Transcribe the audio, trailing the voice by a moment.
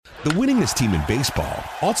The winningest team in baseball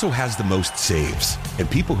also has the most saves, and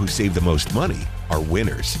people who save the most money are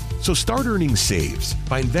winners. So start earning saves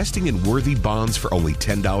by investing in worthy bonds for only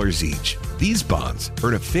 $10 each. These bonds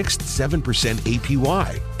earn a fixed 7%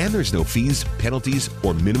 APY, and there's no fees, penalties,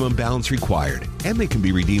 or minimum balance required, and they can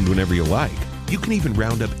be redeemed whenever you like. You can even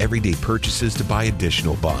round up everyday purchases to buy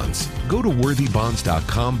additional bonds. Go to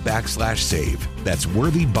worthybonds.com/save. That's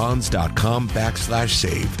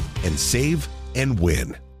worthybonds.com/save and save and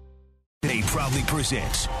win. They proudly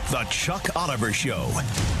presents The Chuck Oliver Show.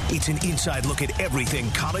 It's an inside look at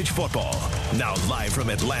everything college football. Now live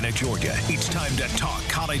from Atlanta, Georgia, it's time to talk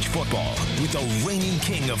college football with the reigning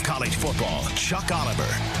king of college football, Chuck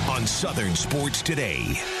Oliver, on Southern Sports Today.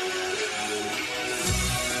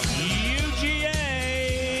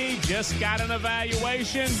 UGA just got an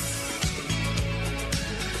evaluation.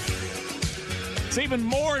 It's even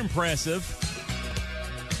more impressive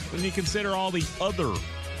when you consider all the other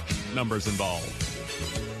numbers involved.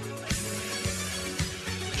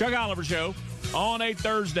 Chuck Oliver Show on a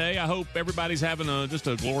Thursday. I hope everybody's having just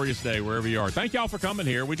a glorious day wherever you are. Thank y'all for coming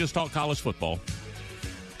here. We just talk college football.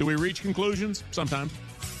 Do we reach conclusions? Sometimes.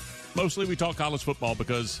 Mostly we talk college football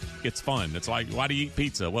because it's fun. It's like, why do you eat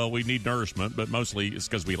pizza? Well, we need nourishment, but mostly it's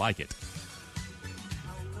because we like it.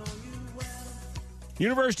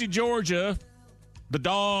 University of Georgia, the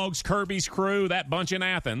Dogs, Kirby's crew, that bunch in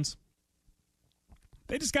Athens.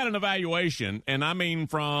 They just got an evaluation, and I mean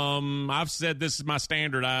I've said this is my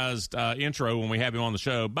standardized intro when we have him on the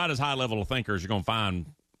show, about as high level of thinker as you're going to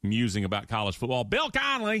find musing about college football. Bill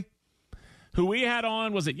Connelly, who we had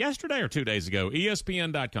on, was it yesterday or 2 days ago,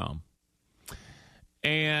 ESPN.com.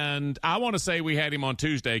 And I want to say we had him on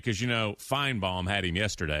Tuesday because, Feinbaum had him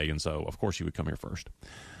yesterday, and so, of course, he would come here first.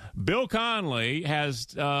 Bill Connelly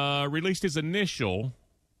has released his initial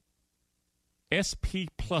SP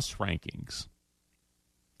Plus rankings.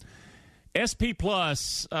 SP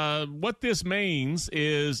Plus, what this means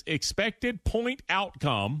is expected point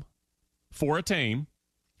outcome for a team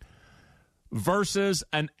versus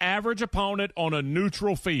an average opponent on a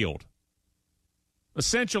neutral field.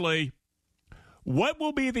 Essentially, what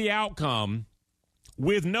will be the outcome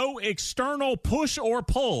with no external push or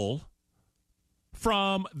pull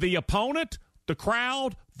from the opponent, the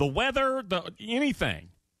crowd, the weather,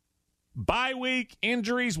 anything, bye week,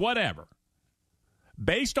 injuries, whatever.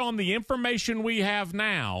 Based on the information we have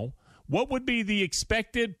now, what would be the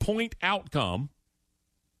expected point outcome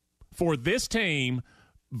for this team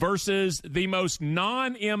versus the most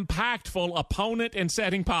non-impactful opponent and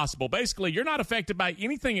setting possible? Basically, you're not affected by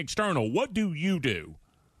anything external. What do you do?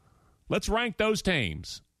 Let's rank those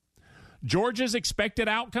teams. Georgia's expected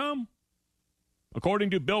outcome, according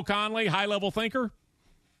to Bill Connelly, high-level thinker,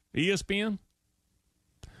 ESPN.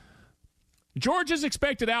 Georgia's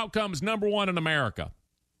expected outcome is number one in America.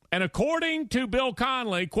 And according to Bill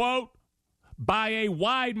Connelly, quote, by a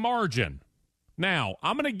wide margin. Now,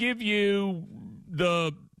 I'm going to give you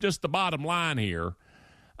just the bottom line here.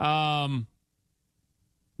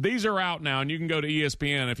 These are out now, and you can go to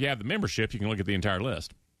ESPN. If you have the membership, you can look at the entire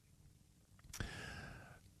list.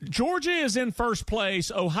 Georgia is in first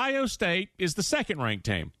place. Ohio State is the second-ranked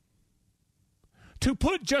team. To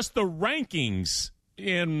put just the rankings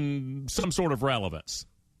in some sort of relevance,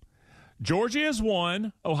 Georgia is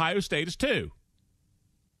 1, Ohio State is 2.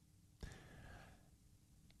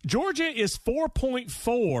 Georgia is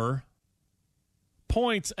 4.4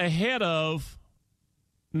 points ahead of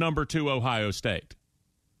number 2 Ohio State.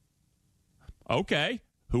 Okay,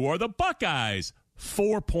 who are the Buckeyes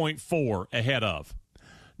 4.4 ahead of?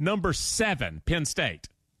 Number 7, Penn State.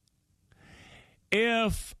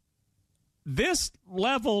 If this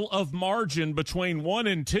level of margin between 1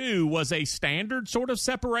 and 2 was a standard sort of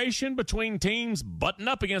separation between teams butting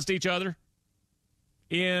up against each other,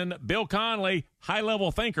 in Bill Connelly,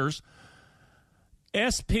 high-level thinkers,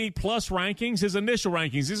 SP Plus rankings, his initial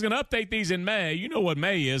rankings, he's going to update these in May. You know what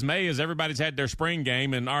May is. May is everybody's had their spring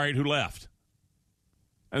game, and all right, who left?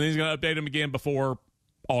 And then he's going to update them again before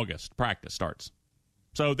August practice starts.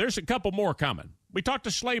 So there's a couple more coming. We talked to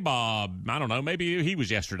Schleybob, I don't know, maybe he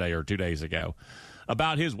was yesterday or 2 days ago,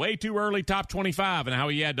 about his way too early top 25 and how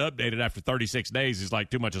he had to update it after 36 days. He's like,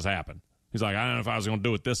 too much has happened. He's like, I don't know if I was going to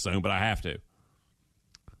do it this soon, but I have to.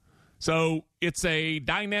 So it's a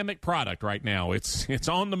dynamic product right now. It's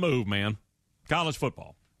on the move, man. College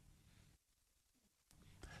football.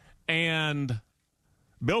 And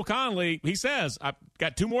Bill Connelly, he says, I've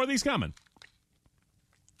got 2 more of these coming.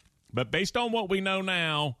 But based on what we know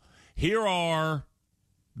now, here are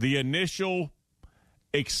the initial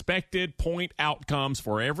expected point outcomes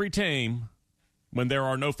for every team when there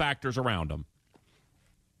are no factors around them.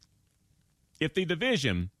 If the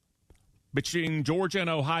division between Georgia and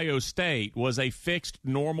Ohio State was a fixed,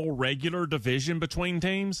 normal, regular division between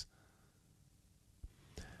teams,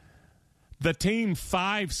 the team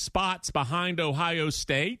 5 spots behind Ohio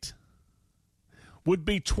State would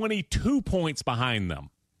be 22 points behind them.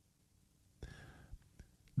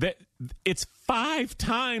 It's 5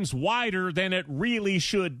 times wider than it really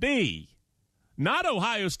should be. Not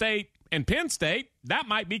Ohio State and Penn State. That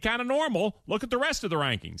might be kind of normal. Look at the rest of the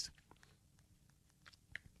rankings.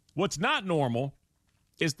 What's not normal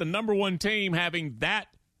is the number 1 team having that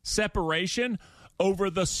separation over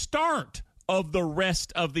the start of the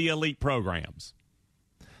rest of the elite programs.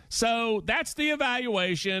 So that's the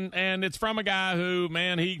evaluation, and it's from a guy who,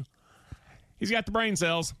 man, he's got the brain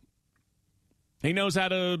cells. He knows how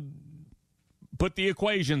to put the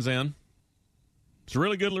equations in. It's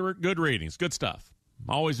really good reading. It's good stuff.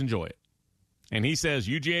 I always enjoy it. And he says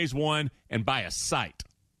UGA's won, and by a sight.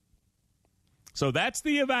 So that's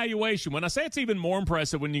the evaluation. When I say it's even more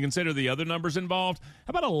impressive when you consider the other numbers involved,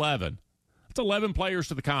 how about 11? That's 11 players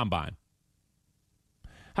to the combine.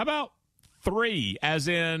 How about 3, as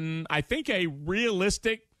in, I think, a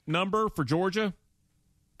realistic number for Georgia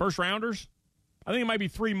first-rounders? I think it might be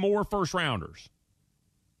 3 more first-rounders.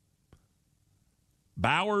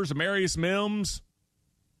 Bowers, Amarius Mims,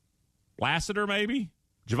 Lassiter maybe,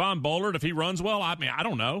 Javon Bullard if he runs well. I mean, I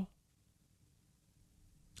don't know.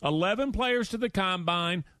 11 players to the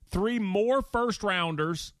combine, 3 more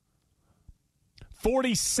first-rounders,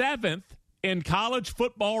 47th in college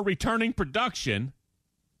football returning production,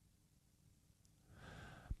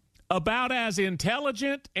 about as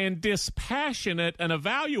intelligent and dispassionate an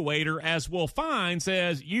evaluator as we'll find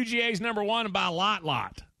says UGA's number 1 by a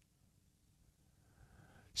lot.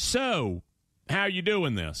 So, how are you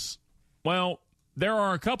doing this? Well, there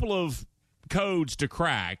are a couple of codes to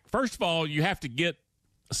crack. First of all, you have to get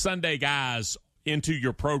Sunday guys into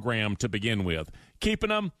your program to begin with. Keeping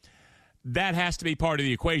them, that has to be part of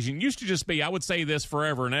the equation. It used to just be, I would say this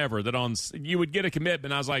forever and ever, that you would get a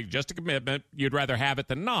commitment. I was like, just a commitment. You'd rather have it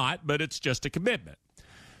than not, but it's just a commitment.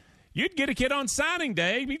 You'd get a kid on signing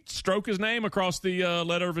day. He'd stroke his name across the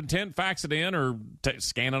letter of intent, fax it in, or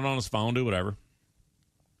scan it on his phone, do whatever.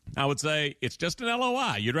 I would say it's just an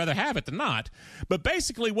LOI. You'd rather have it than not. But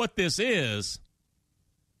basically what this is,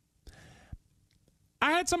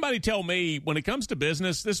 I had somebody tell me when it comes to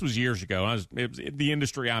business, this was years ago, it was the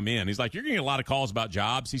industry I'm in. He's like, you're getting a lot of calls about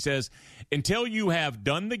jobs. He says, until you have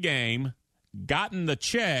done the game, gotten the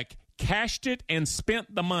check, cashed it, and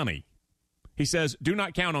spent the money, he says, do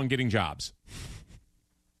not count on getting jobs.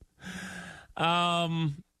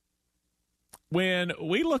 When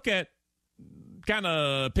we look at kind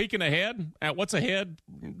of peeking ahead at what's ahead,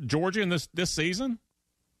 Georgia in this season,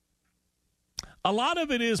 a lot of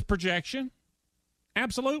it is projection.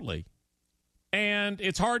 Absolutely. And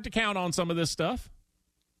it's hard to count on some of this stuff.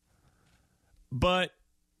 But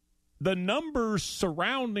the numbers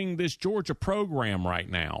surrounding this Georgia program right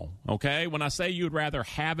now, okay, when I say you'd rather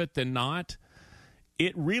have it than not,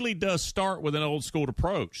 it really does start with an old school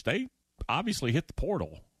approach. They obviously hit the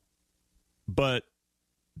portal. But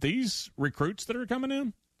these recruits that are coming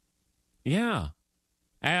in, yeah,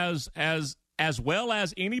 as well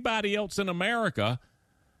as anybody else in America,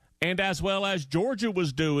 and as well as Georgia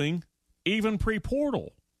was doing even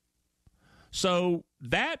pre-portal. So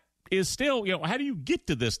that is still, how do you get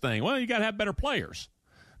to this thing? Well, you got to have better players.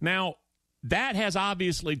 Now, that has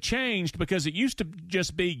obviously changed because it used to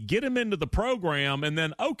just be get them into the program and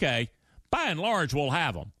then, okay, by and large, we'll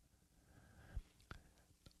have them.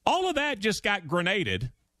 All of that just got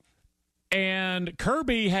grenaded, and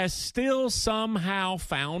Kirby has still somehow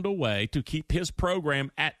found a way to keep his program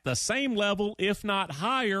at the same level, if not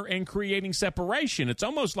higher, and creating separation. It's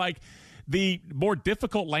almost like the more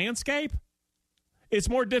difficult landscape. It's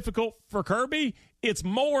more difficult for Kirby. It's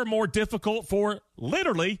more and more difficult for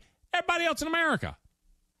literally everybody else in America.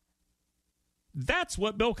 That's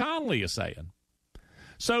what Bill Connelly is saying.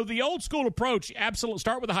 So the old school approach, absolutely,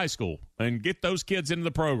 start with the high school and get those kids into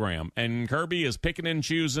the program. And Kirby is picking and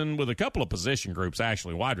choosing with a couple of position groups,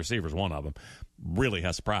 actually. Wide receivers, one of them. Really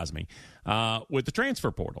has surprised me. With the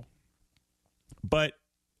transfer portal. But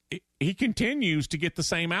he continues to get the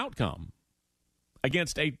same outcome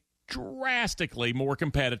against a drastically more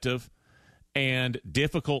competitive and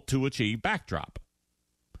difficult to achieve backdrop.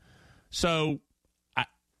 So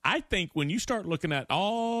I think when you start looking at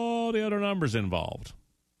all the other numbers involved,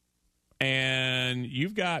 and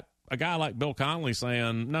you've got a guy like Bill Connelly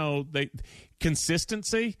saying, no,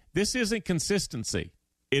 consistency, this isn't consistency.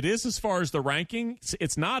 It is as far as the ranking.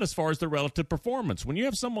 It's not as far as the relative performance. When you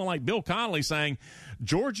have someone like Bill Connelly saying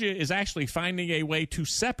Georgia is actually finding a way to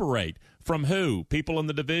separate from who? People in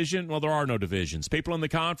the division? Well, there are no divisions. People in the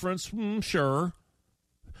conference? Sure.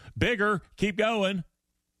 Bigger? Keep going.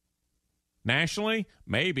 Nationally?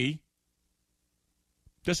 Maybe.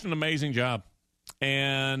 Just an amazing job.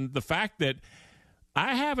 And the fact that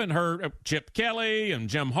I haven't heard Chip Kelly and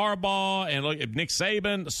Jim Harbaugh and look at Nick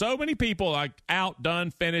Saban, so many people like out,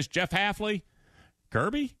 done, finished. Jeff Hafley,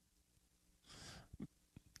 Kirby.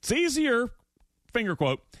 It's easier, finger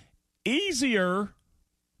quote, easier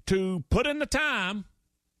to put in the time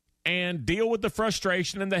and deal with the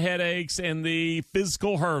frustration and the headaches and the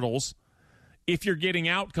physical hurdles if you're getting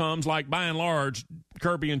outcomes like, by and large,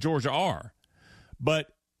 Kirby and Georgia are.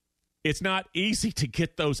 But it's not easy to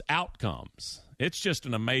get those outcomes. It's just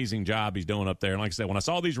an amazing job he's doing up there. And like I said, when I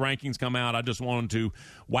saw these rankings come out, I just wanted to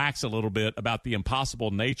wax a little bit about the impossible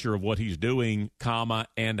nature of what he's doing,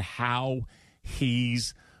 and how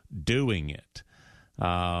he's doing it.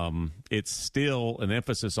 It's still an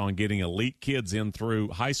emphasis on getting elite kids in through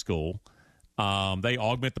high school. They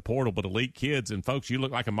augment the portal, but elite kids. And, folks, you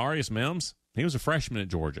look like Amarius Mims. He was a freshman at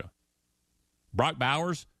Georgia. Brock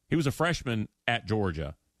Bowers, he was a freshman at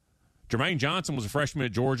Georgia. Jermaine Johnson was a freshman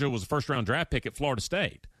at Georgia, was a first-round draft pick at Florida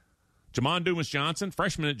State. Jamon Dumas-Johnson,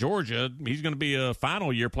 freshman at Georgia, he's going to be a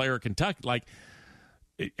final-year player at Kentucky. Like,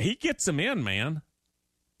 he gets them in, man.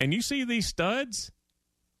 And you see these studs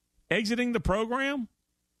exiting the program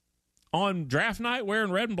on draft night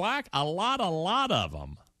wearing red and black? A lot of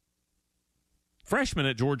them. Freshmen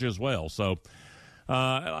at Georgia as well. So,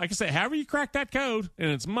 like I said, however you crack that code,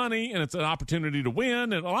 and it's money, and it's an opportunity to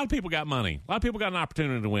win, and a lot of people got money. A lot of people got an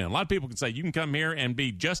opportunity to win. A lot of people can say you can come here and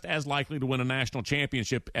be just as likely to win a national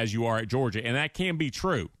championship as you are at Georgia, and that can be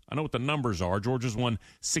true. I know what the numbers are. Georgia's won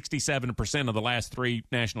 67% of the last 3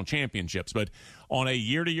 national championships, but on a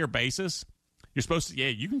year-to-year basis, you're supposed to,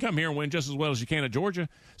 you can come here and win just as well as you can at Georgia,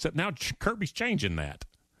 except now Kirby's changing that.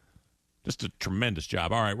 Just a tremendous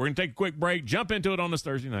job. All right, we're going to take a quick break, jump into it on this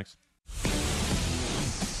Thursday next.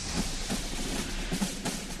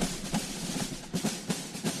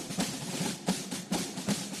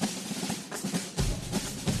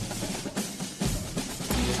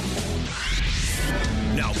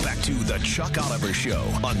 Now back to the Chuck Oliver Show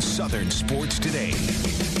on Southern Sports Today.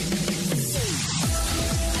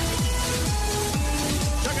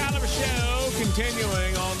 Chuck Oliver Show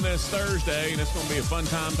continuing on this Thursday, and it's going to be a fun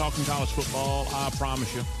time talking college football, I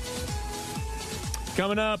promise you.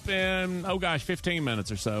 Coming up in, 15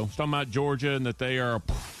 minutes or so, talking about Georgia and that they are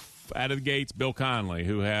out of the gates. Bill Connelly,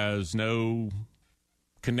 who has no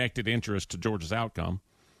connected interest to Georgia's outcome.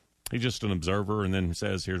 He's just an observer and then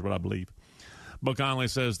says, here's what I believe. Bill Connelly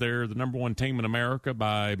says they're the number 1 team in America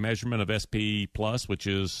by measurement of SP+, which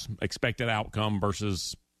is expected outcome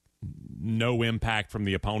versus no impact from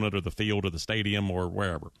the opponent or the field or the stadium or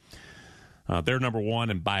wherever. They're number 1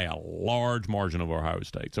 and by a large margin of Ohio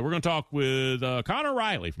State. So we're going to talk with Connor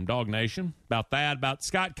Riley from Dog Nation about that, about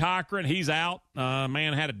Scott Cochran. He's out.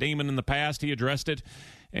 Man had a demon in the past. He addressed it.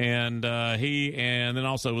 And then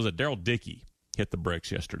also was Daryl Dickey hit the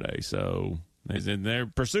bricks yesterday. So he's in there.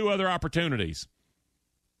 Pursue other opportunities.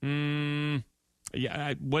 I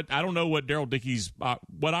don't know what Daryl Dickey's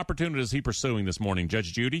what opportunity is he pursuing this morning?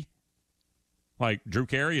 Judge Judy? Like Drew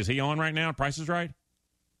Carey, is he on right now? Price is Right?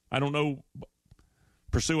 I don't know.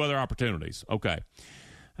 Pursue other opportunities. Okay.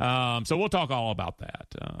 So we'll talk all about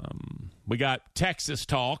that. We got Texas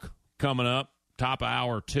talk coming up, top of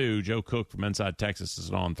hour 2. Joe Cook from Inside Texas is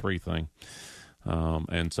an On 3 thing.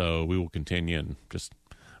 And so we will continue and just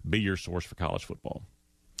be your source for college football.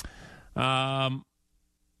 Name,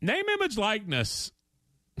 image, likeness.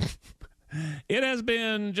 It has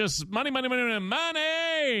been just money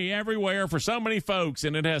everywhere for so many folks,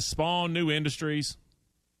 and it has spawned new industries.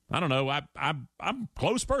 I don't know. I'm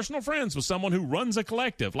close personal friends with someone who runs a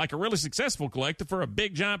collective, like a really successful collective for a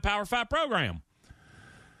big, giant Power 5 program.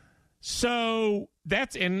 So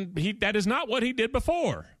that is not what he did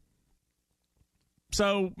before.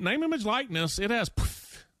 So name, image, likeness, it has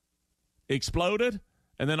exploded.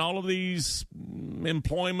 And then all of these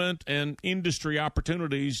employment and industry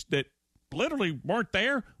opportunities that literally weren't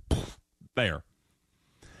there, there.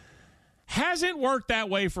 Hasn't worked that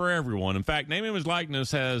way for everyone. In fact, name, image,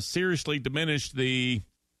 likeness has seriously diminished the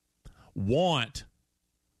want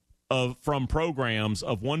from programs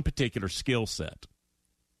of one particular skill set.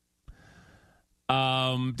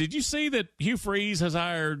 Did you see that Hugh Freeze has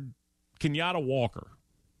hired Kenyatta Walker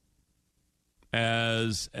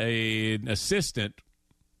as an assistant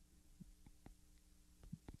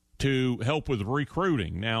to help with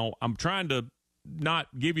recruiting? Now, I'm trying to not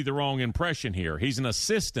give you the wrong impression here. He's an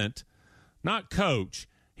assistant, not coach.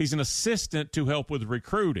 He's an assistant to help with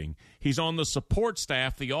recruiting. He's on the support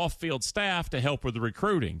staff, the off-field staff, to help with the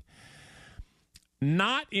recruiting.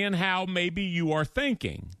 Not in how maybe you are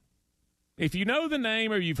thinking. If you know the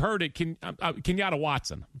name or you've heard it, Kenyatta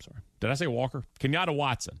Watson. I'm sorry. Did I say Walker? Kenyatta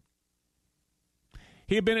Watson.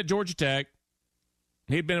 He had been at Georgia Tech.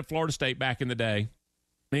 He had been at Florida State back in the day.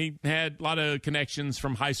 He had a lot of connections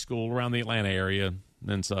from high school around the Atlanta area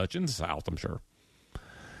and such, in the South, I'm sure.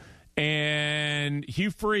 And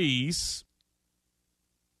Hugh Freeze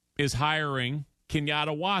is hiring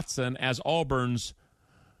Kenyatta Watson as Auburn's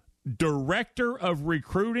Director of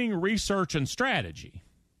Recruiting, Research, and Strategy.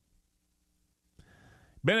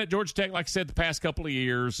 Been at Georgia Tech, like I said, the past couple of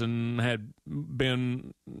years, and had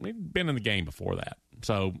been in the game before that.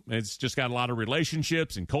 So it's just got a lot of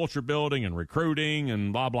relationships and culture building and recruiting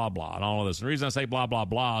and blah, blah, blah, and all of this. And the reason I say blah, blah,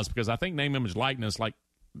 blah is because I think name, image, likeness, like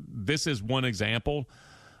this is one example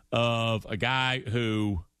of a guy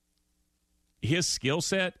who his skill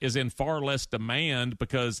set is in far less demand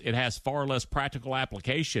because it has far less practical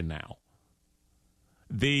application now.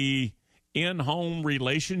 The in-home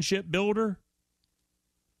relationship builder,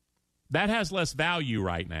 that has less value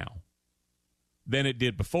right now than it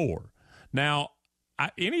did before. Now,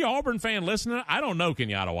 any Auburn fan listening, I don't know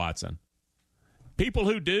Kenyatta Watson. People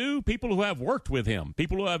who do, people who have worked with him,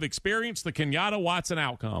 people who have experienced the Kenyatta Watson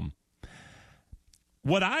outcome.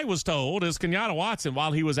 What I was told is Kenyatta Watson,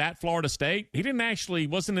 while he was at Florida State, he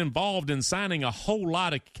wasn't involved in signing a whole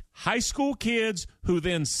lot of high school kids who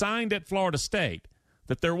then signed at Florida State.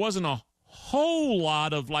 That there wasn't a whole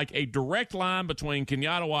lot of like a direct line between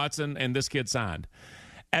Kenyatta Watson and this kid signed.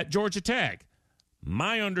 At Georgia Tech,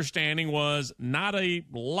 my understanding was not a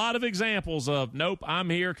lot of examples of, nope, I'm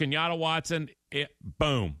here, Kenyatta Watson,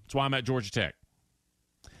 boom. That's why I'm at Georgia Tech.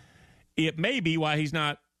 It may be why he's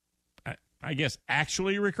not, I guess,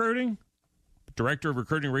 actually recruiting. Director of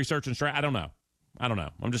Recruiting, Research, and Strategy. I don't know.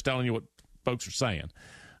 I'm just telling you what folks are saying.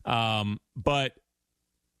 But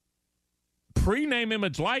pre-name,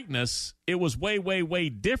 image, likeness, it was way, way, way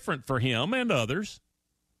different for him and others.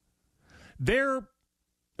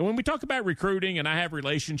 When we talk about recruiting and I have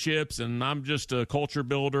relationships and I'm just a culture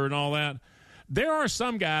builder and all that, there are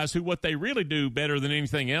some guys who what they really do better than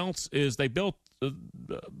anything else is they built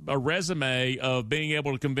a resume of being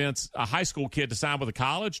able to convince a high school kid to sign with a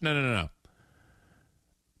college. No.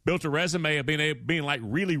 Built a resume of being like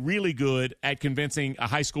really, really good at convincing a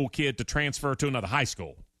high school kid to transfer to another high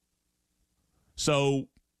school. So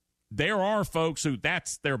there are folks who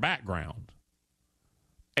that's their background.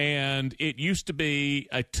 And it used to be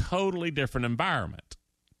a totally different environment.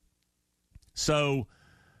 So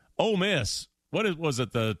Ole Miss, was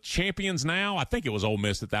it, the Champions Now? I think it was Ole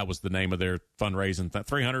Miss that was the name of their fundraising,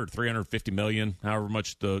 $350 million, however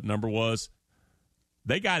much the number was.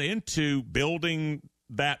 They got into building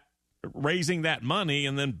that, raising that money,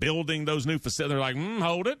 and then building those new facilities. They're like,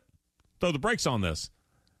 hold it. Throw the brakes on this.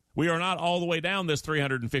 We are not all the way down this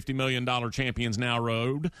 $350 million Champions Now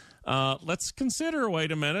road. Let's consider,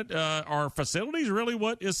 wait a minute, are facilities really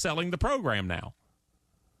what is selling the program now?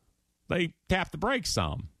 They tap the brakes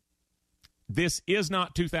some. This is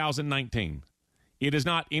not 2019. It is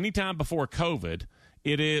not any time before COVID.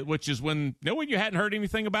 It is, which is when you hadn't heard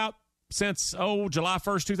anything about since, July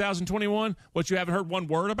 1st, 2021? What you haven't heard one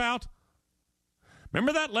word about?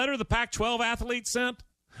 Remember that letter the Pac-12 athletes sent?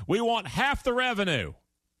 We want half the revenue.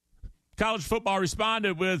 College football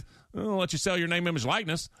responded with, I'll let you sell your name, image,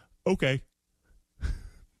 likeness. Okay.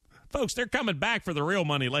 Folks, they're coming back for the real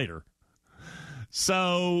money later.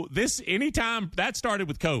 So anytime that started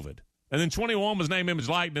with COVID. And then 21 was name, image,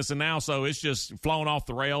 likeness, and now so it's just flown off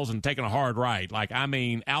the rails and taking a hard right.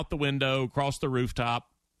 Out the window, across the rooftop,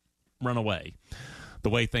 run away, the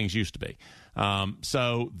way things used to be.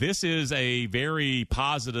 So this is a very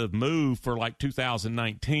positive move for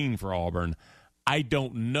 2019 for Auburn. I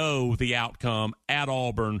don't know the outcome at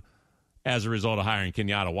Auburn as a result of hiring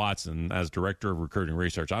Kenyatta Watson as Director of Recruiting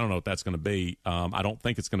Research. I don't know what that's going to be. I don't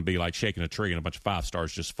think it's going to be like shaking a tree and a bunch of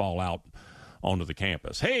 5-stars just fall out onto the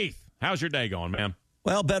campus. Heath, how's your day going, man?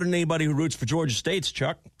 Well, better than anybody who roots for Georgia State's,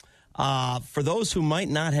 Chuck. For those who might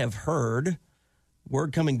not have heard,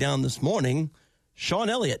 word coming down this morning, Sean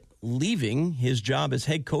Elliott leaving his job as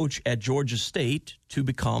head coach at Georgia State to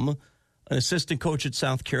become an assistant coach at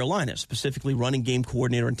South Carolina, specifically running game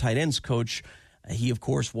coordinator and tight ends coach. He, of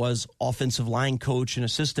course, was offensive line coach and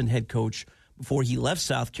assistant head coach before he left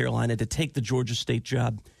South Carolina to take the Georgia State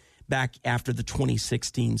job back after the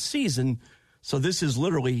 2016 season. So this is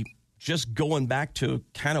literally just going back to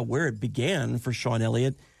kind of where it began for Sean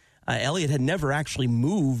Elliott. Elliott had never actually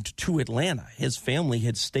moved to Atlanta. His family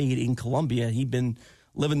had stayed in Columbia. He'd been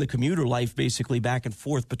living the commuter life basically back and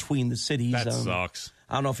forth between the cities. That sucks.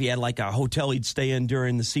 I don't know if he had like a hotel he'd stay in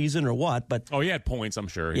during the season or what, but he had points, I'm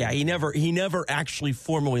sure. Yeah, he never actually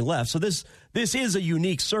formally left. So this is a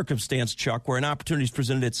unique circumstance, Chuck, where an opportunity's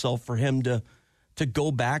presented itself for him to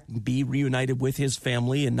go back and be reunited with his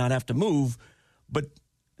family and not have to move. But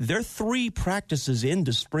they're 3 practices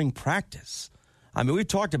into spring practice. I mean, we've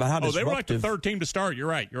talked about how disruptive. They were like the third team to start. You're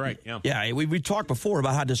right. Yeah, we talked before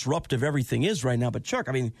about how disruptive everything is right now. But, Chuck,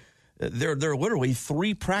 I mean, they're literally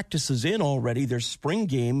 3 practices in already. Their spring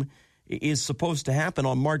game is supposed to happen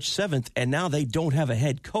on March 7th, and now they don't have a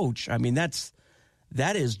head coach. I mean, that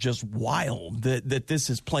is just wild that this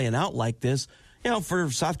is playing out like this. You know, for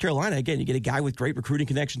South Carolina, again, you get a guy with great recruiting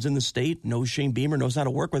connections in the state, knows Shane Beamer, knows how to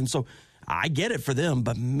work with him. So I get it for them,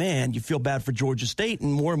 but, man, you feel bad for Georgia State.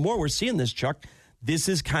 And more we're seeing this, Chuck. This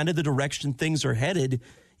is kind of the direction things are headed.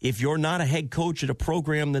 If you're not a head coach at a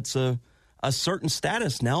program that's a certain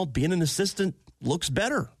status now, being an assistant looks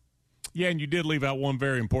better. Yeah, and you did leave out one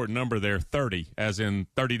very important number there, 30, as in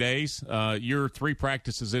 30 days. You're 3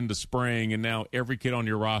 practices into spring, and now every kid on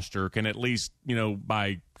your roster can at least,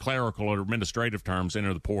 by clerical or administrative terms,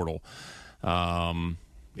 enter the portal.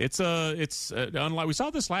 It's unlike we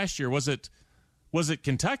saw this last year. Was it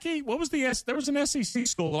Kentucky? What was there was an SEC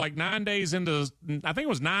school like 9 days into, I think it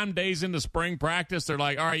was 9 days into spring practice. They're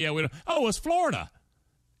like, all right, yeah, it was Florida.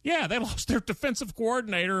 Yeah, they lost their defensive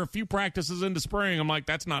coordinator a few practices into spring. I'm like,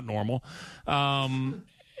 that's not normal. And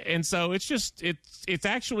so it's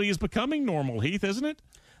actually is becoming normal, Heath, isn't it?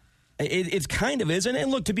 It's kind of is.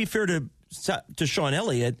 And look, to be fair to Sean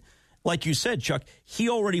Elliott, like you said, Chuck, he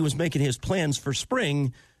already was making his plans for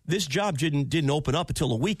spring. This job didn't open up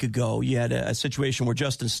until a week ago. You had a situation where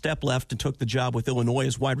Justin Stepp left and took the job with Illinois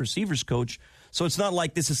as wide receivers coach. So it's not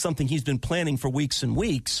like this is something he's been planning for weeks and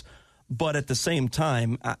weeks. But at the same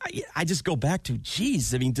time, I just go back to,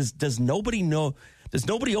 geez, I mean, does nobody know? Does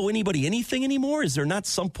nobody owe anybody anything anymore? Is there not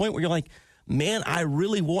some point where you're like, man, I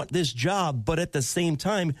really want this job, but at the same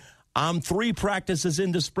time, I'm 3 practices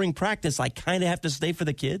into spring practice. I kind of have to stay for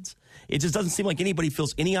the kids. It just doesn't seem like anybody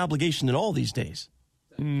feels any obligation at all these days.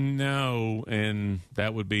 No, and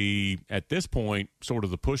that would be, at this point, sort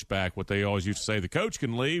of the pushback, what they always used to say, the coach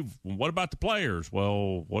can leave. What about the players?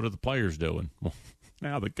 Well, what are the players doing? Well,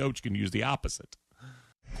 now the coach can use the opposite.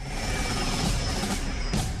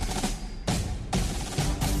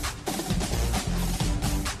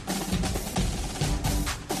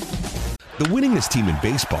 The winningest team in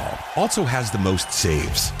baseball also has the most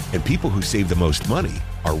saves, and people who save the most money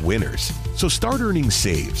are winners. So start earning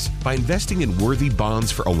saves by investing in worthy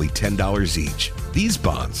bonds for only $10 each. These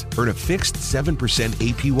bonds earn a fixed 7%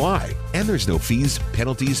 APY, and there's no fees,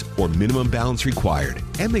 penalties, or minimum balance required,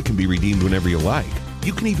 and they can be redeemed whenever you like.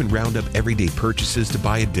 You can even round up everyday purchases to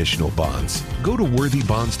buy additional bonds. Go to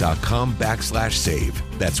worthybonds.com/save.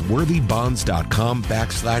 That's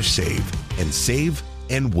worthybonds.com/save and save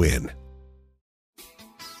and win.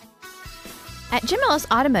 At Jim Ellis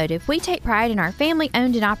Automotive, we take pride in our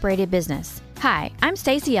family-owned and operated business. Hi, I'm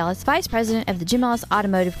Stacey Ellis, Vice President of the Jim Ellis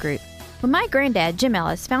Automotive Group. When my granddad, Jim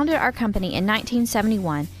Ellis, founded our company in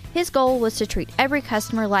 1971, his goal was to treat every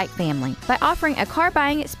customer like family by offering a car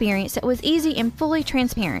buying experience that was easy and fully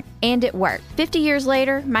transparent. And it worked. 50 years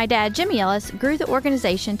later, my dad, Jimmy Ellis, grew the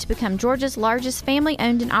organization to become Georgia's largest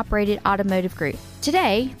family-owned and operated automotive group.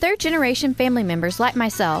 Today, third-generation family members like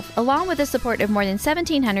myself, along with the support of more than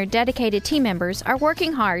 1,700 dedicated team members, are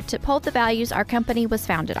working hard to uphold the values our company was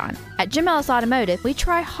founded on. At Jim Ellis Automotive, we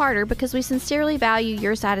try harder because we sincerely value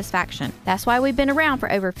your satisfaction. That's why we've been around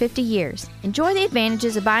for over 50 years. Enjoy the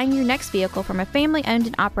advantages of buying your next vehicle from a family-owned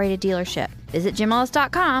and operated dealership. Visit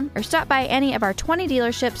JimEllis.com or stop by any of our 20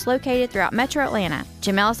 dealerships located throughout Metro Atlanta.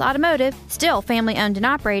 Jim Ellis Automotive, still family-owned and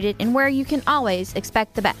operated, and where you can always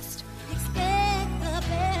expect the best.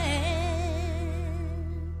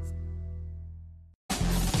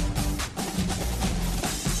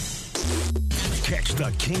 Catch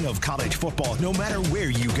the king of college football no matter where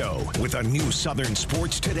you go with a new Southern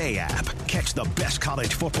Sports Today app. Catch the best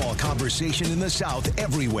college football conversation in the South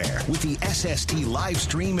everywhere with the SST live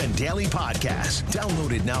stream and daily podcast.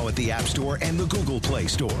 Downloaded now at the App Store and the Google Play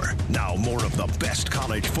Store. Now more of the best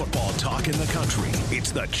college football talk in the country.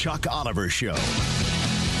 It's the Chuck Oliver Show.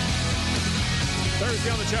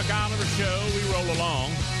 Thursday on the Chuck Oliver Show, we roll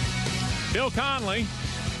along. Bill Connelly,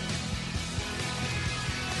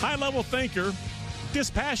 high-level thinker,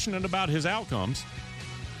 dispassionate about his outcomes,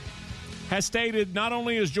 has stated not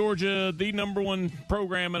only is Georgia the number one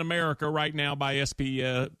program in America right now by SP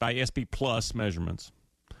Plus measurements,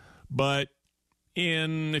 but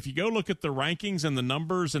if you go look at the rankings and the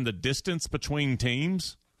numbers and the distance between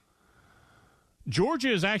teams,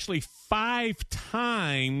 Georgia is actually 5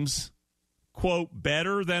 times, quote,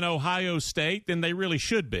 better than Ohio State than they really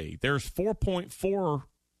should be. There's 4.4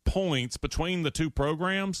 points between the two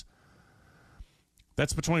programs.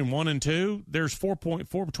 That's between 1 and 2. There's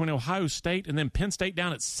 4.4 between Ohio State and then Penn State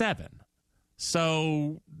down at 7.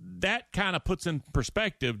 So that kind of puts in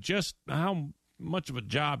perspective just how much of a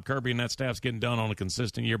job Kirby and that staff's getting done on a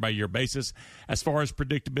consistent year-by-year basis. As far as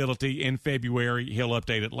predictability in February, he'll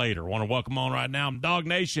update it later. I want to welcome on right now, Dog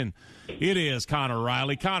Nation. It is Connor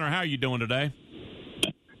Riley. Connor, how are you doing today?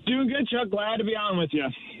 Doing good, Chuck. Glad to be on with you.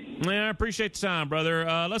 Yeah, I appreciate the time, brother.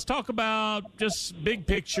 Let's talk about just big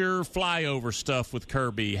picture flyover stuff with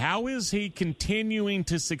Kirby. How is he continuing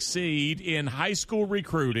to succeed in high school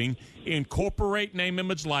recruiting, incorporate name,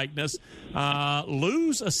 image, likeness,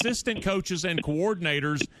 lose assistant coaches and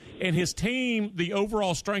coordinators, and his team, the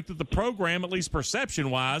overall strength of the program, at least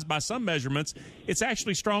perception-wise, by some measurements, it's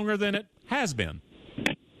actually stronger than it has been?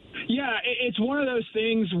 Yeah, it's one of those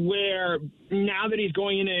things where now that he's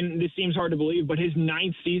going in, and this seems hard to believe, but his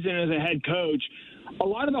 9th season as a head coach, a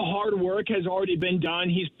lot of the hard work has already been done.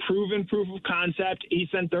 He's proven proof of concept. He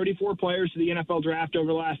sent 34 players to the NFL draft over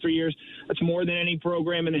the last 3 years. That's more than any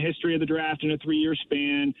program in the history of the draft in a 3-year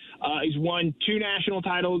span. He's won 2 national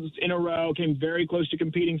titles in a row, came very close to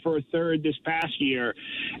competing for a 3rd this past year.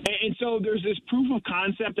 And so there's this proof of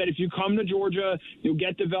concept that if you come to Georgia, you'll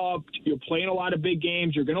get developed, you're playing a lot of big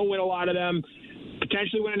games, you're going to win a lot of them,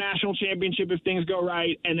 potentially win a national championship if things go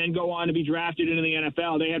right, and then go on to be drafted into the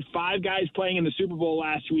NFL. They had 5 guys playing in the Super Bowl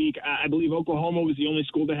last week. I believe Oklahoma was the only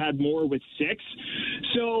school that had more with 6.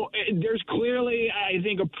 So there's clearly, I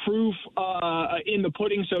think, a proof in the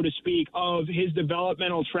pudding, so to speak, of his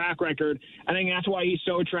developmental track record. I think that's why he's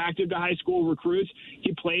so attractive to high school recruits.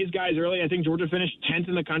 He plays guys early. I think Georgia finished 10th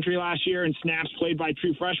in the country last year in snaps played by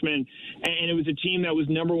true freshmen, and it was a team that was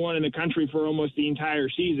number 1 in the country for almost the entire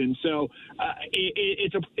season. So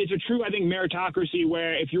it's a true, I think, meritocracy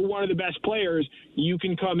where if you're one of the best players, you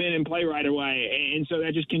can come in and play right away. And so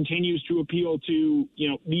that just continues to appeal to,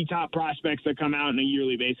 the top prospects that come out on a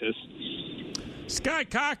yearly basis. Sky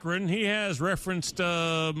Cochran, he has referenced,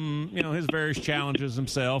 his various challenges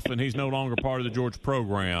himself, and he's no longer part of the Georgia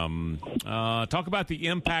program. Talk about the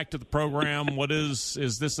impact of the program. What is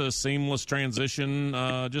this a seamless transition?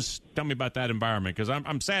 Just tell me about that environment, because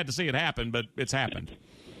I'm sad to see it happen, but it's happened.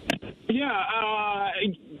 Yeah,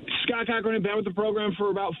 Scott Cochran had been with the program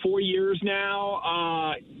for about 4 years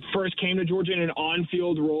now. First came to Georgia in an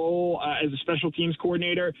on-field role as a special teams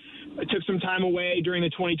coordinator. Took some time away during the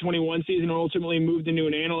 2021 season and ultimately moved into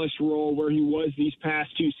an analyst role where he was these past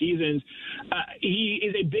 2 seasons. He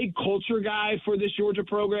is a big culture guy for this Georgia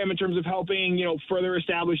program in terms of helping, further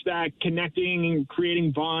establish that, connecting and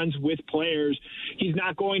creating bonds with players. He's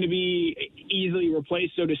not going to be easily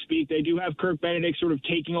replaced, so to speak. They do have Kirk Benedict sort of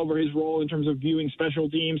taking over his role in terms of viewing special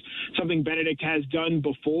teams, something Benedict has done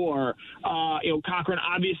before. Cochran,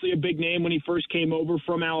 obviously a big name when he first came over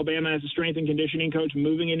from Alabama as a strength and conditioning coach,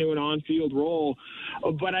 moving into an on-field role.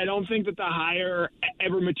 But I don't think that the hire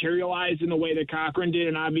ever materialized in the way that Cochran did,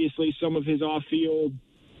 and obviously some of his off-field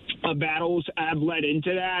battles have led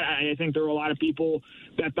into that. I think there were a lot of people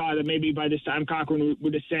that thought that maybe by this time Cochran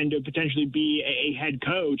would ascend to potentially be a head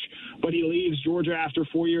coach, but he leaves Georgia after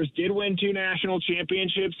 4 years, did win 2 national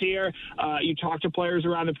championships here. You talk to players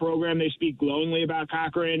around the program, they speak glowingly about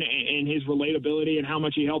Cochran and his relatability and how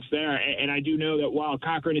much he helps there. And I do know that while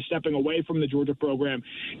Cochran is stepping away from the Georgia program,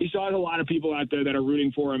 he still has a lot of people out there that are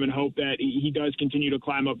rooting for him and hope that he does continue to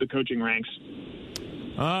climb up the coaching ranks.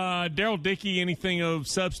 Daryl Dickey, anything of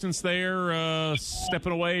substance there,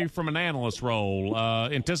 stepping away from an analyst role,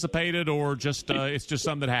 anticipated, or just it's just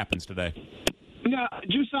something that happens today? No,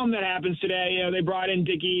 just something that happens today. They brought in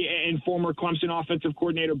Dickey and former Clemson offensive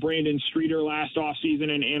coordinator Brandon Streeter last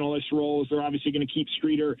offseason in analyst roles. They're obviously going to keep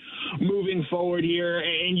Streeter moving forward here.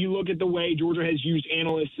 And you look at the way Georgia has used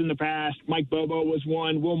analysts in the past. Mike Bobo was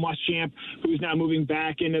one. Will Muschamp, who's now moving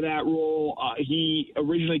back into that role. He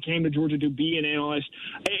originally came to Georgia to be an analyst.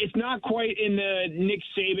 It's not quite in the Nick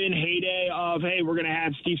Saban heyday of, hey, we're going to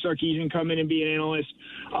have Steve Sarkisian come in and be an analyst.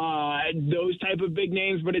 Those type of big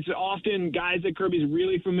names, but it's often guys that Kirby's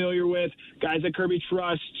really familiar with, guys that Kirby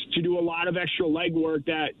trusts to do a lot of extra legwork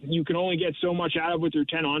that you can only get so much out of with your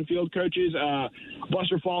 10 on-field coaches.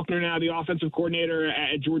 Buster Faulkner, now the offensive coordinator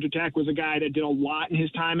at Georgia Tech, was a guy that did a lot in his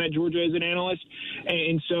time at Georgia as an analyst.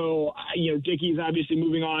 And so, Dickey's obviously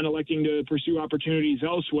moving on, electing to pursue opportunities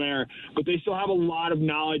elsewhere, but they still have a lot of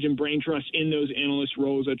knowledge and brain trust in those analyst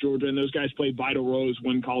roles at Georgia, and those guys play vital roles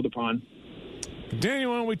when called upon.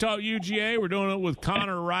 Continuing, we talk UGA. We're doing it with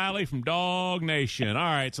Connor Riley from Dog Nation. All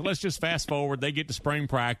right, so let's just fast forward. They get to spring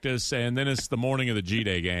practice, and then it's the morning of the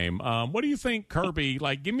G-Day game. What do you think, Kirby?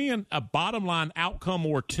 Like, give me a bottom-line outcome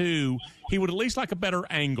or two he would at least like a better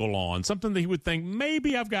angle on, something that he would think,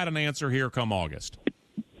 maybe I've got an answer here come August.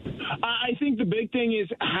 I think the big thing is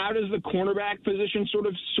how does the cornerback position sort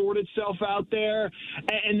of sort itself out there,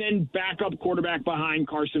 and then backup quarterback behind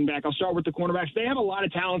Carson Beck. I'll start with the cornerbacks. They have a lot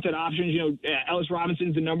of talented options. You know, Ellis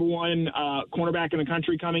Robinson's the number one cornerback in the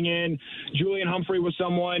country coming in. Julian Humphrey was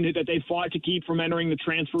someone that they fought to keep from entering the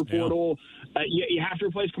transfer portal. You have to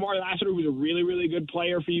replace Kamari Lassiter, who was a really, really good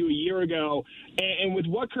player for you a year ago. And with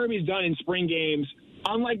what Kirby's done in spring games,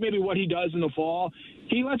 unlike maybe what he does in the fall,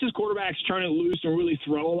 he lets his quarterbacks turn it loose and really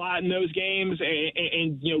throw a lot in those games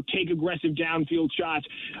and you know, take aggressive downfield shots,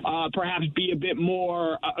 perhaps be a bit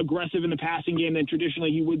more aggressive in the passing game than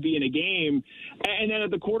traditionally he would be in a game. And then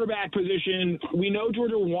at the quarterback position, we know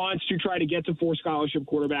Georgia wants to try to get to 4 scholarship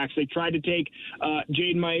quarterbacks. They tried to take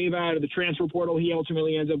Jaden Maeva out of the transfer portal. He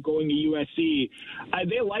ultimately ends up going to USC.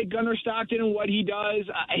 They like Gunnar Stockton and what he does.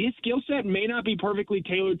 His skill set may not be perfectly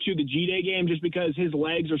tailored to the G-Day game just because his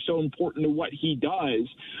legs are so important to what he does.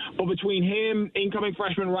 But between him, incoming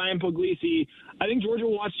freshman Ryan Puglisi, I think Georgia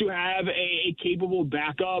wants to have a capable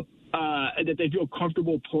backup that they feel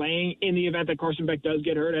comfortable playing in the event that Carson Beck does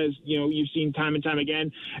get hurt, as you know you've seen time and time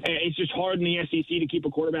again. It's just hard in the SEC to keep a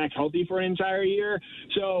quarterback healthy for an entire year.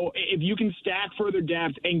 So if you can stack further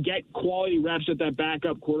depth and get quality reps at that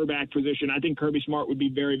backup quarterback position, I think Kirby Smart would be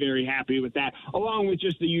very, very happy with that, along with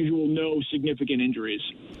just the usual no significant injuries.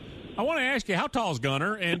 I want to ask you, how tall is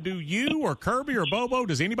Gunnar? And do you or Kirby or Bobo,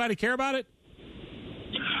 does anybody care about it?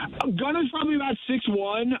 Gunner's probably about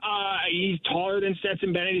 6'1". He's taller than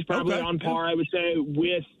Stetson Bennett. He's probably on par, I would say,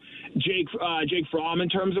 with Jake Fromm in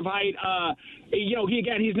terms of height. You know,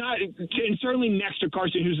 he's not, and certainly next to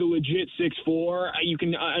Carson, who's a legit 6'4". You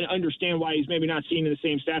can understand why he's maybe not seen in the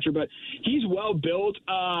same stature, but he's well built.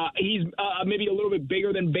 He's maybe a little bit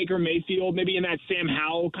bigger than Baker Mayfield, maybe in that Sam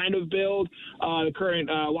Howell kind of build, the current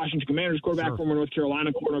Washington Commanders quarterback, former North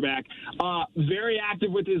Carolina quarterback. Very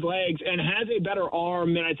active with his legs and has a better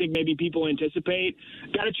arm than I think maybe people anticipate.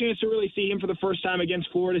 Got a chance to really see him for the first time against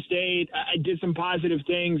Florida State. I did some positive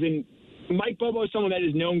things, and Mike Bobo is someone that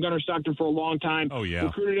has known Gunnar Stockton for a long time. Oh, yeah.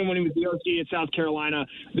 Recruited him when he was the OC at South Carolina.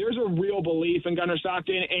 There's a real belief in Gunnar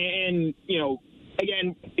Stockton. And you know,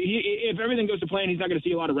 again, if everything goes to plan, he's not going to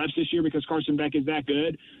see a lot of reps this year because Carson Beck is that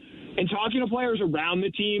good. And talking to players around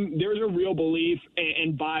the team, there's a real belief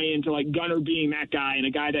and buy-in to, like, Gunnar being that guy and a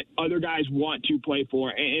guy that other guys want to play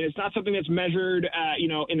for. And it's not something that's measured, you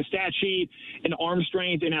know, in the stat sheet, in arm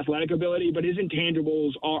strength and athletic ability, but his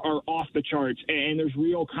intangibles are off the charts. And there's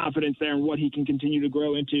real confidence there in what he can continue to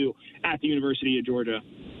grow into at the University of Georgia.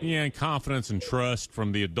 Yeah, and confidence and trust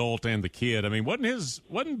from the adult and the kid. I mean, was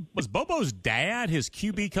Bobo's dad his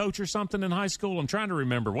QB coach or something in high school? I'm trying to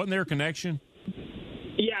remember. Wasn't there a connection?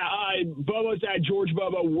 Yeah, Bobo's dad, George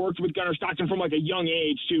Bobo, worked with Gunnar Stockton from like a young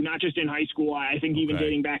age, too, not just in high school. I think even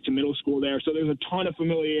dating back to middle school there. So there's a ton of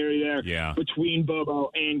familiarity there between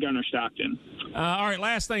Bobo and Gunnar Stockton. All right,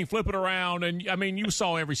 last thing, flip it around. And, I mean, you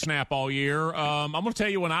saw every snap all year. I'm going to tell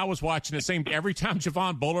you, when I was watching, it seemed every time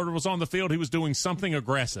Javon Bullard was on the field, he was doing something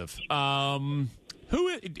aggressive. Who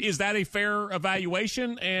is that a fair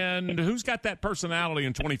evaluation? And who's got that personality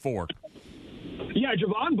in 24? Yeah,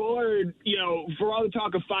 Javon Bullard, you know, for all the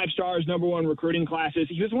talk of 5 stars, number one recruiting classes,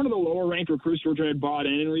 he was one of the lower-ranked recruits Georgia had brought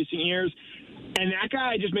in recent years. And that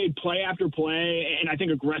guy just made play after play, and I think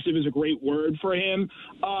aggressive is a great word for him.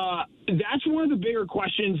 That's one of the bigger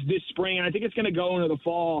questions this spring, and I think it's going to go into the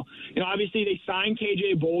fall. You know, obviously they signed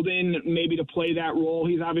KJ Bolden maybe to play that role.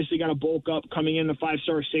 He's obviously got a bulk up coming in, the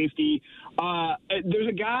 5-star safety. There's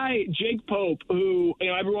a guy, Jake Pope, who, you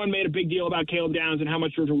know, everyone made a big deal about Caleb Downs and how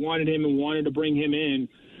much Georgia wanted him and wanted to bring him in.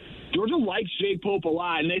 Georgia likes Jake Pope a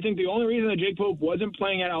lot, and they think the only reason that Jake Pope wasn't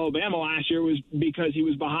playing at Alabama last year was because he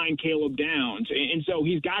was behind Caleb Downs. And so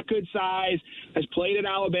he's got good size, has played at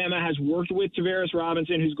Alabama, has worked with Tavares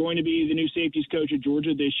Robinson, who's going to be the new safeties coach at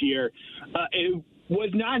Georgia this year. It was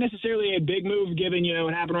not necessarily a big move given, you know,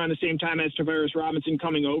 it happened around the same time as Tavares Robinson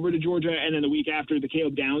coming over to Georgia and then the week after the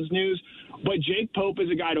Caleb Downs news. But Jake Pope is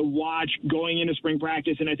a guy to watch going into spring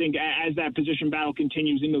practice, and I think as that position battle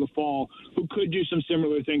continues into the fall, who could do some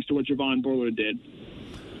similar things to what Javon Bullard did.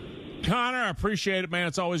 Connor, I appreciate it, man.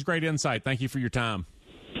 It's always great insight. Thank you for your time.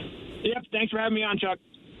 Yep, thanks for having me on, Chuck.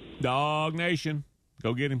 Dog Nation.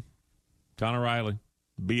 Go get him. Connor Riley.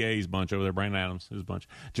 BA's bunch over there, Brandon Adams, his bunch.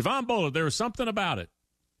 Javon Bullard, there was something about it,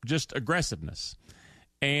 just aggressiveness.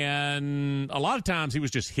 And a lot of times he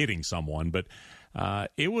was just hitting someone, but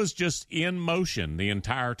It was just in motion the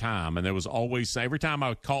entire time, and there was always, every time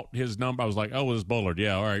I caught his number, I was like, oh, it's Bullard.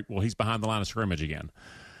 Yeah, all right, well, he's behind the line of scrimmage again.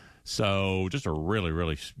 So just a really,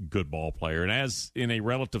 really good ball player. And as in a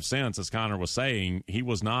relative sense, as Connor was saying, he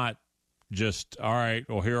was not just, all right,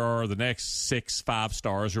 well, here are the next 6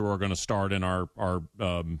 5-stars who are going to start in our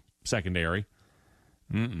secondary.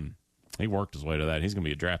 He worked his way to that. He's going to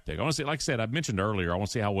be a draft pick. I want to see, like I said, I mentioned earlier, I want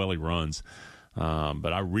to see how well he runs.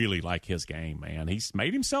 But I really like his game, man. He's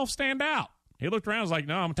made himself stand out. He looked around and was like,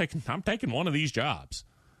 no, I'm taking one of these jobs.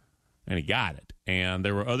 And he got it. And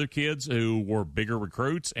there were other kids who were bigger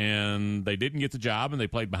recruits, and they didn't get the job, and they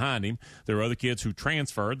played behind him. There were other kids who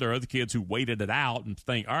transferred. There are other kids who waited it out and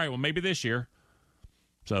think, all right, well, maybe this year.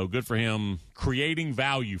 So good for him creating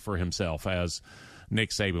value for himself, as Nick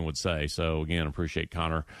Saban would say. So, again, appreciate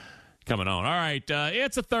Connor coming on. All right,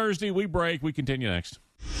 it's a Thursday. We break. We continue next.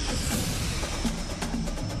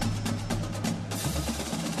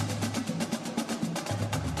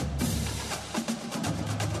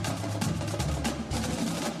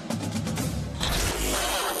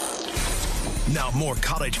 Now more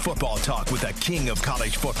college football talk with the king of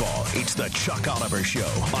college football. It's the Chuck Oliver Show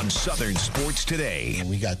on Southern Sports Today.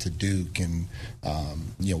 We got to Duke, and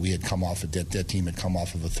we had come off that team had come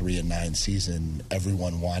off of a 3-9 season.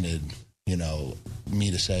 Everyone wanted, me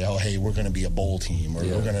to say, oh, hey, we're going to be a bowl team, or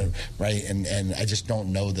we're going to, right? And I just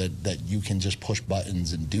don't know that you can just push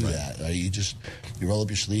buttons and do that. Right? You roll up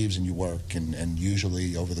your sleeves and you work, and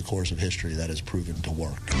usually over the course of history that has proven to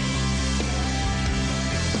work.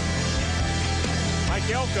 Mike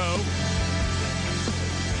Elko.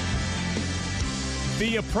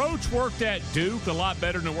 The approach worked at Duke a lot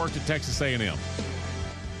better than it worked at Texas A&M.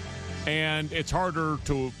 And it's harder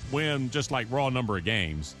to win just like raw number of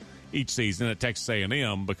games each season at Texas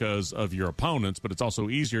A&M because of your opponents, but it's also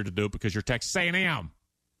easier to do it because you're Texas A&M.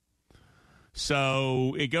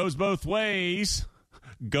 So it goes both ways.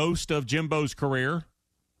 Ghost of Jimbo's career.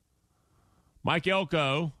 Mike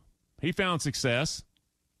Elko, he found success.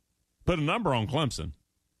 Put a number on Clemson.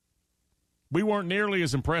 We weren't nearly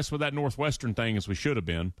as impressed with that Northwestern thing as we should have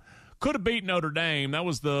been. Could have beat Notre Dame. That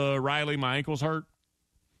was the Riley, my ankle's hurt.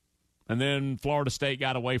 And then Florida State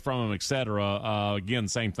got away from him, et cetera. Again,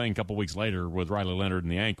 same thing a couple weeks later with Riley Leonard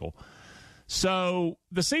and the ankle. So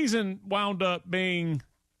the season wound up being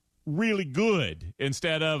really good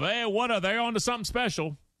instead of, hey, what are they on to something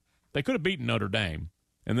special? They could have beaten Notre Dame.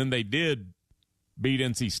 And then they did beat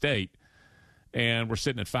NC State. And we're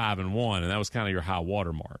sitting at 5-1, and that was kind of your high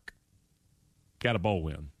water mark. Got a bowl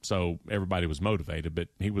win, so everybody was motivated, but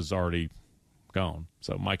he was already gone.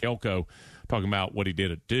 So Mike Elko talking about what he did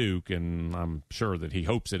at Duke, and I'm sure that he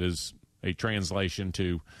hopes it is a translation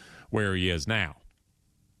to where he is now.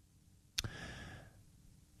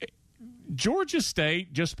 Georgia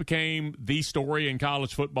State just became the story in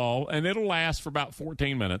college football, and it'll last for about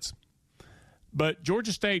 14 minutes. But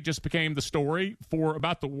Georgia State just became the story for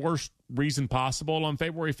about the worst reason possible on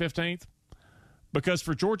February 15th. Because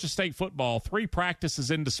for Georgia State football, 3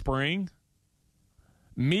 practices into spring,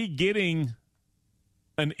 me getting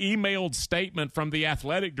an emailed statement from the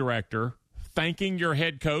athletic director thanking your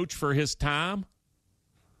head coach for his time,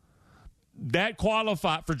 that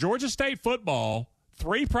qualified for Georgia State football.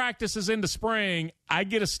 3 practices into spring, I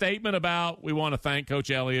get a statement about we want to thank Coach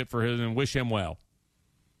Elliott for his and wish him well.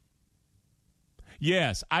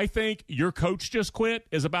 Yes, I think your coach just quit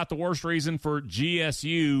is about the worst reason for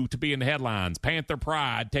GSU to be in the headlines. Panther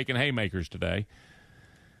Pride taking haymakers today.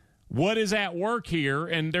 What is at work here?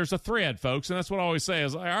 And there's a thread, folks, and that's what I always say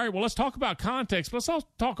is, all right, well, let's talk about context, but let's also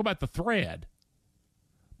talk about the thread.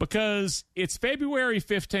 Because it's February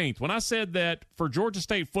 15th. When I said that for Georgia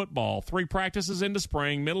State football, 3 practices into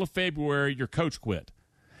spring, middle of February, your coach quit.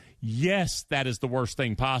 Yes, that is the worst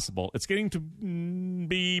thing possible. It's getting to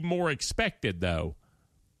be more expected, though.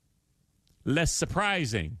 Less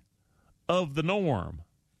surprising, of the norm.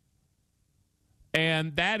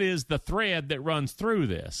 And that is the thread that runs through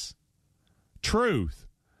this. Truth.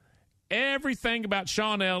 Everything about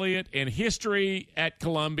Sean Elliott and history at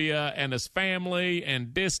Columbia and his family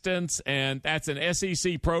and distance, and that's an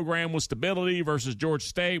SEC program with stability versus Georgia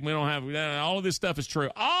State. We don't have all of this stuff is true.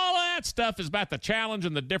 All of that stuff is about the challenge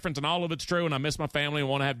and the difference, and all of it's true, and I miss my family and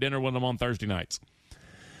want to have dinner with them on Thursday nights.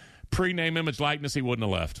 Pre-name, image, likeness, he wouldn't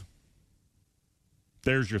have left.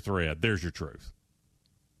 There's your thread. There's your truth.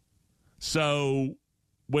 So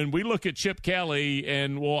when we look at Chip Kelly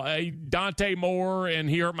and, well, hey, Dante Moore and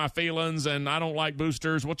he hurt my feelings and I don't like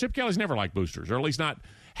boosters. Well, Chip Kelly's never liked boosters, or at least not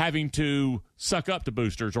having to suck up to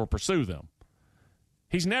boosters or pursue them.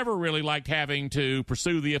 He's never really liked having to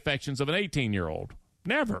pursue the affections of an 18-year-old.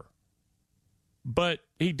 Never. but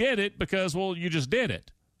he did it because, well, you just did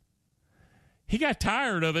it. He got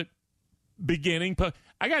tired of it beginning.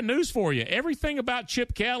 I got news for you. Everything about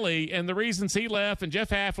Chip Kelly and the reasons he left and Jeff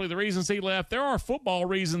Hafley, the reasons he left, there are football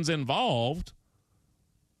reasons involved.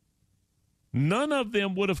 None of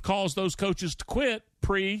them would have caused those coaches to quit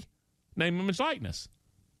pre-name, image, likeness.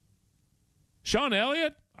 Sean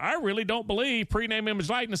Elliott, I really don't believe pre-name, image,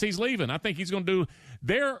 likeness he's leaving. I think he's going to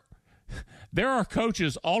do – there are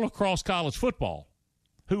coaches all across college football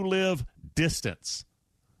who live distance,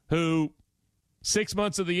 who 6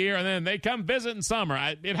 months of the year, and then they come visit in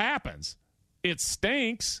summer. It happens. It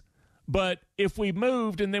stinks. But if we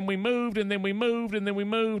moved and then we moved and then we moved and then we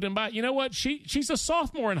moved, and you know what? She's a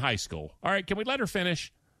sophomore in high school. All right, can we let her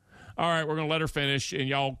finish? All right, we're going to let her finish, and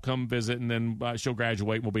y'all come visit, and then she'll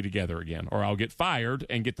graduate and we'll be together again. Or I'll get fired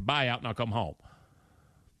and get the buyout, and I'll come home.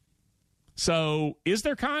 So is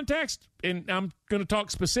there context? And I'm going to talk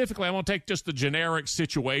specifically. I'm going to take just the generic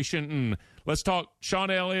situation. Let's talk Sean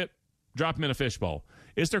Elliott, drop him in a fishbowl.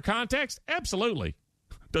 Is there context? Absolutely.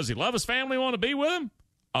 Does he love his family, want to be with him?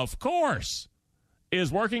 Of course. Is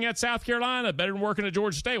working at South Carolina better than working at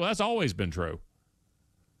Georgia State? Well, that's always been true.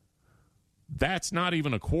 That's not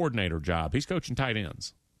even a coordinator job. He's coaching tight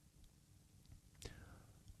ends.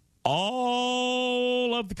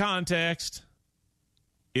 All of the context,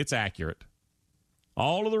 it's accurate.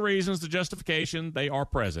 All of the reasons, the justification, they are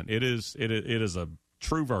present. It is a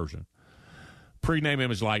true version. Pre-name,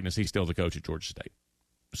 image, likeness, he's still the coach at Georgia State.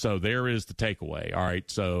 So there is the takeaway. All right,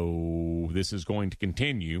 so this is going to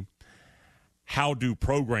continue. How do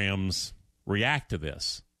programs react to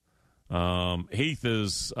this? Heath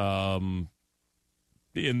is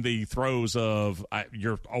in the throes of,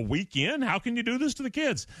 you're a week in? How can you do this to the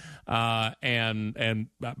kids? And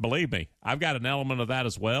believe me, I've got an element of that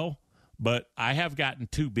as well. But I have gotten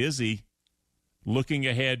too busy looking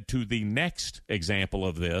ahead to the next example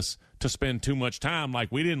of this to spend too much time.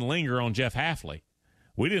 Like, we didn't linger on Jeff Hafley.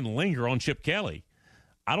 We didn't linger on Chip Kelly.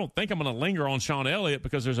 I don't think I'm going to linger on Sean Elliott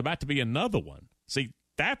because there's about to be another one. See,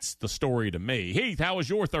 that's the story to me. Heath, how was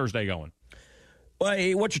your Thursday going? Well,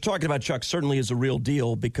 what you're talking about, Chuck, certainly is a real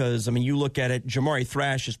deal because, I mean, you look at it, Jamari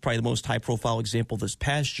Thrash is probably the most high-profile example this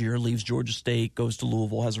past year, leaves Georgia State, goes to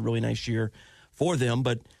Louisville, has a really nice year for them.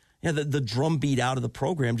 But yeah, the drumbeat out of the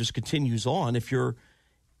program just continues on. If you're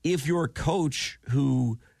a coach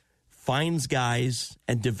who finds guys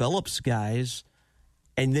and develops guys,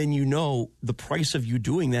 and then you know the price of you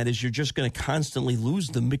doing that is you're just going to constantly lose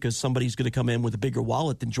them because somebody's going to come in with a bigger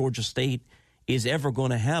wallet than Georgia State is ever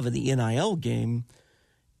going to have in the NIL game,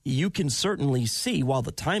 you can certainly see, while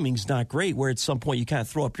the timing's not great, where at some point you kind of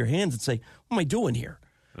throw up your hands and say, what am I doing here?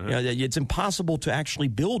 Uh-huh. You know, it's impossible to actually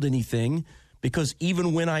build anything because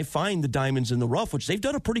even when I find the diamonds in the rough, which they've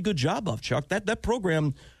done a pretty good job of, Chuck, that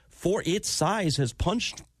program, for its size, has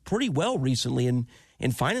punched pretty well recently in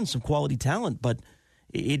finding some quality talent, but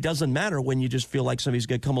it doesn't matter when you just feel like somebody's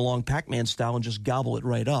going to come along Pac-Man style and just gobble it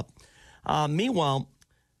right up. Meanwhile,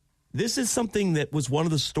 this is something that was one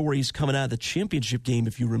of the stories coming out of the championship game,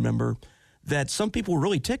 if you remember, that some people were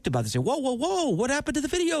really ticked about. They say, whoa, what happened to the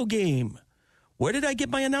video game? Where did I get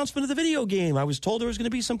my announcement of the video game? I was told there was going to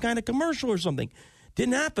be some kind of commercial or something.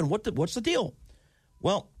 Didn't happen. What's the deal?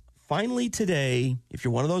 Well, finally today, if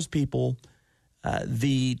you're one of those people,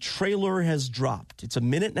 the trailer has dropped. It's 1.5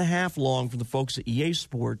 minutes long from the folks at EA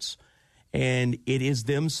Sports, and it is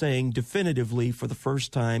them saying definitively for the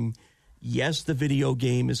first time, yes, the video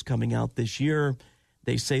game is coming out this year.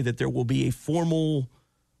 They say that there will be a formal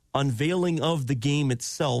unveiling of the game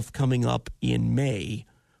itself coming up in May.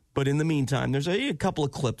 But in the meantime, there's a couple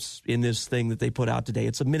of clips in this thing that they put out today.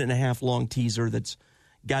 It's 1.5 minutes long teaser that's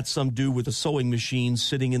got some do with a sewing machine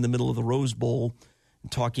sitting in the middle of the Rose Bowl,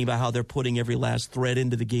 talking about how they're putting every last thread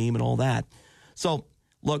into the game and all that. So,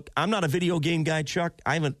 look, I'm not a video game guy, Chuck.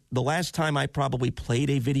 The last time I probably played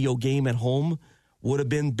a video game at home would have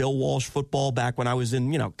been Bill Walsh football back when I was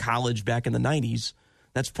in, college back in the 90s.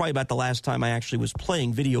 That's probably about the last time I actually was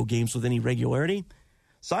playing video games with any regularity.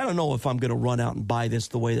 So I don't know if I'm going to run out and buy this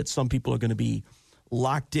the way that some people are going to be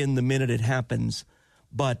locked in the minute it happens.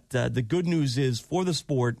 But the good news is for the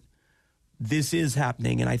sport, this is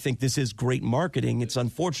happening, and I think this is great marketing. It's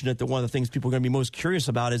unfortunate that one of the things people are going to be most curious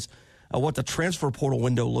about is what the transfer portal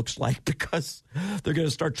window looks like because they're going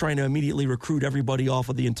to start trying to immediately recruit everybody off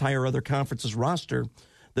of the entire other conference's roster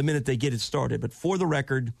the minute they get it started. But for the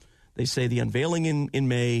record, they say the unveiling in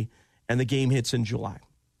May and the game hits in July.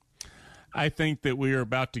 I think that we are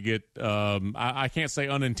about to get, I can't say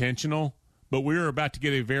unintentional, but we're about to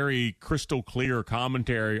get a very crystal clear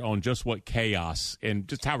commentary on just what chaos and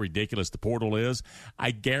just how ridiculous the portal is.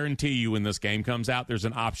 I guarantee you when this game comes out, there's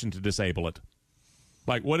an option to disable it.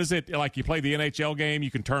 Like, what is it? Like, you play the NHL game,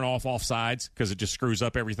 you can turn off offsides because it just screws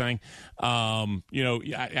up everything.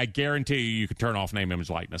 I guarantee you can turn off name, image,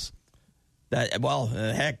 likeness.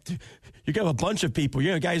 Heck, you have a bunch of people,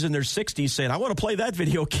 guys in their 60s saying, I want to play that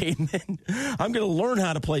video game. And I'm going to learn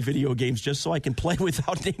how to play video games just so I can play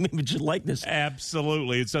without name, image, and likeness.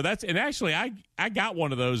 Absolutely. So actually, I got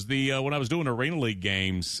one of those. When I was doing Arena League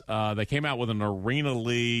games, they came out with an Arena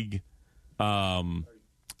League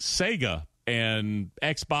Sega and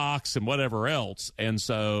Xbox and whatever else. And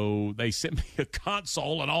so they sent me a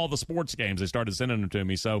console and all the sports games. They started sending them to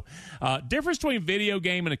me. So difference between video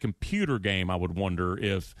game and a computer game, I would wonder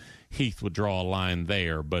if Heath would draw a line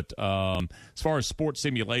there. But as far as sports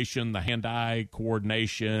simulation, the hand-eye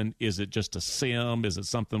coordination, is it just a sim? Is it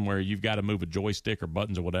something where you've got to move a joystick or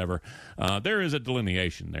buttons or whatever? There is a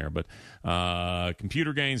delineation there. But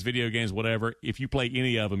computer games, video games, whatever, if you play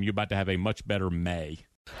any of them, you're about to have a much better May.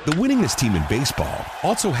 The winningest team in baseball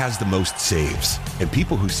also has the most saves, and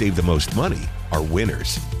people who save the most money are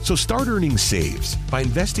winners. So start earning saves by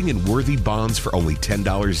investing in worthy bonds for only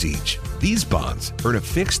 $10 each. These bonds earn a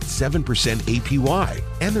fixed 7% APY,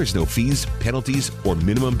 and there's no fees, penalties, or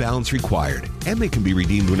minimum balance required, and they can be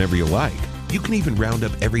redeemed whenever you like. You can even round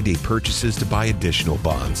up everyday purchases to buy additional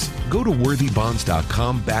bonds. Go to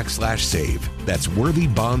worthybonds.com/save. That's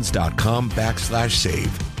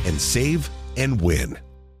worthybonds.com/save and save and win.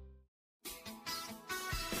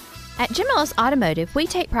 At Jim Ellis Automotive, we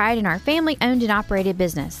take pride in our family-owned and operated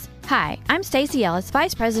business. Hi, I'm Stacey Ellis,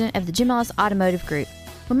 Vice President of the Jim Ellis Automotive Group.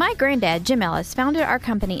 When my granddad, Jim Ellis, founded our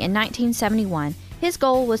company in 1971, his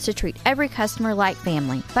goal was to treat every customer like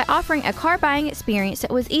family by offering a car buying experience that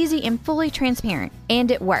was easy and fully transparent. And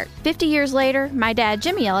it worked. 50 years later, my dad,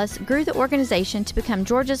 Jimmy Ellis, grew the organization to become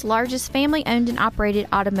Georgia's largest family-owned and operated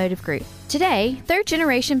automotive group. Today,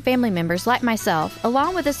 third-generation family members like myself,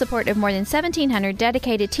 along with the support of more than 1,700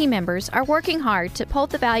 dedicated team members, are working hard to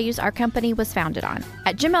uphold the values our company was founded on.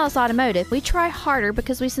 At Jim Ellis Automotive, we try harder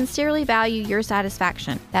because we sincerely value your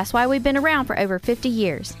satisfaction. That's why we've been around for over 50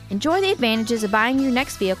 years. Enjoy the advantages of buying your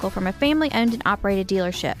next vehicle from a family-owned and operated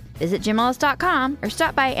dealership. Visit JimEllis.com or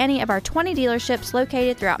stop by any of our 20 dealerships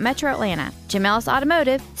located throughout Metro Atlanta. Jim Ellis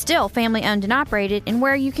Automotive, still family-owned and operated, and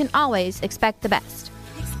where you can always expect the best.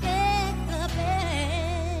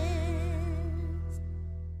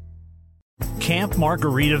 Camp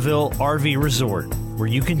Margaritaville RV Resort, where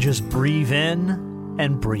you can just breathe in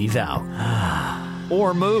and breathe out.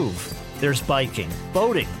 Or move. There's biking,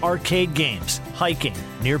 boating, arcade games, hiking,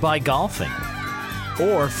 nearby golfing.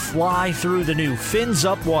 Or fly through the new Fins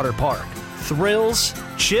Up Water Park. Thrills,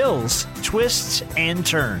 chills, twists, and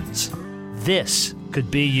turns. This could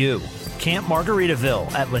be you. Camp Margaritaville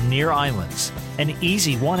at Lanier Islands. An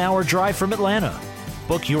easy 1-hour drive from Atlanta.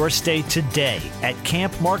 Book your stay today at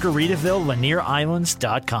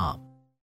campmargaritavillelanierIslands.com.